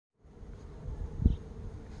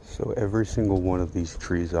So every single one of these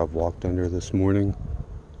trees I've walked under this morning,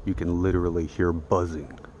 you can literally hear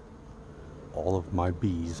buzzing. All of my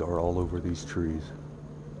bees are all over these trees.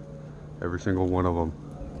 Every single one of them.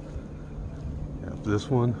 Yeah, this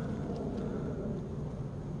one.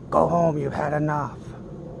 Go home, you've had enough.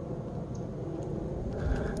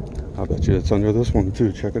 I bet you it's under this one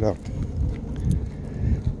too. Check it out.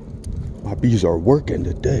 My bees are working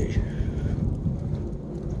today.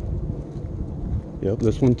 Yep,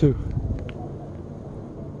 this one too.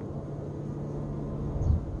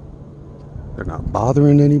 They're not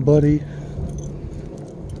bothering anybody.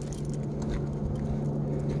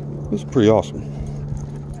 It's pretty awesome.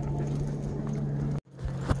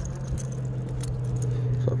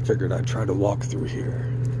 So I figured I'd try to walk through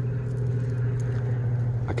here.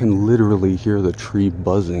 I can literally hear the tree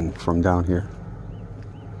buzzing from down here.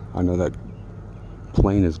 I know that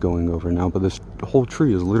plane is going over now, but this whole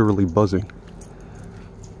tree is literally buzzing.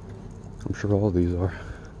 I'm sure all these are.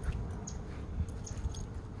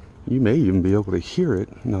 You may even be able to hear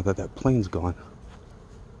it now that that plane's gone.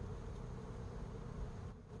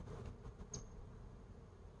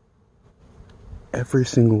 Every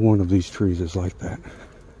single one of these trees is like that.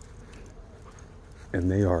 And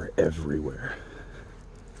they are everywhere.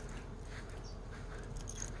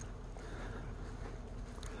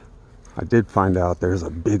 I did find out there's a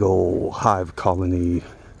big old hive colony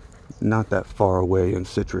not that far away in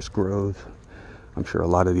Citrus Grove. I'm sure a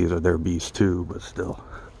lot of these are their bees too, but still.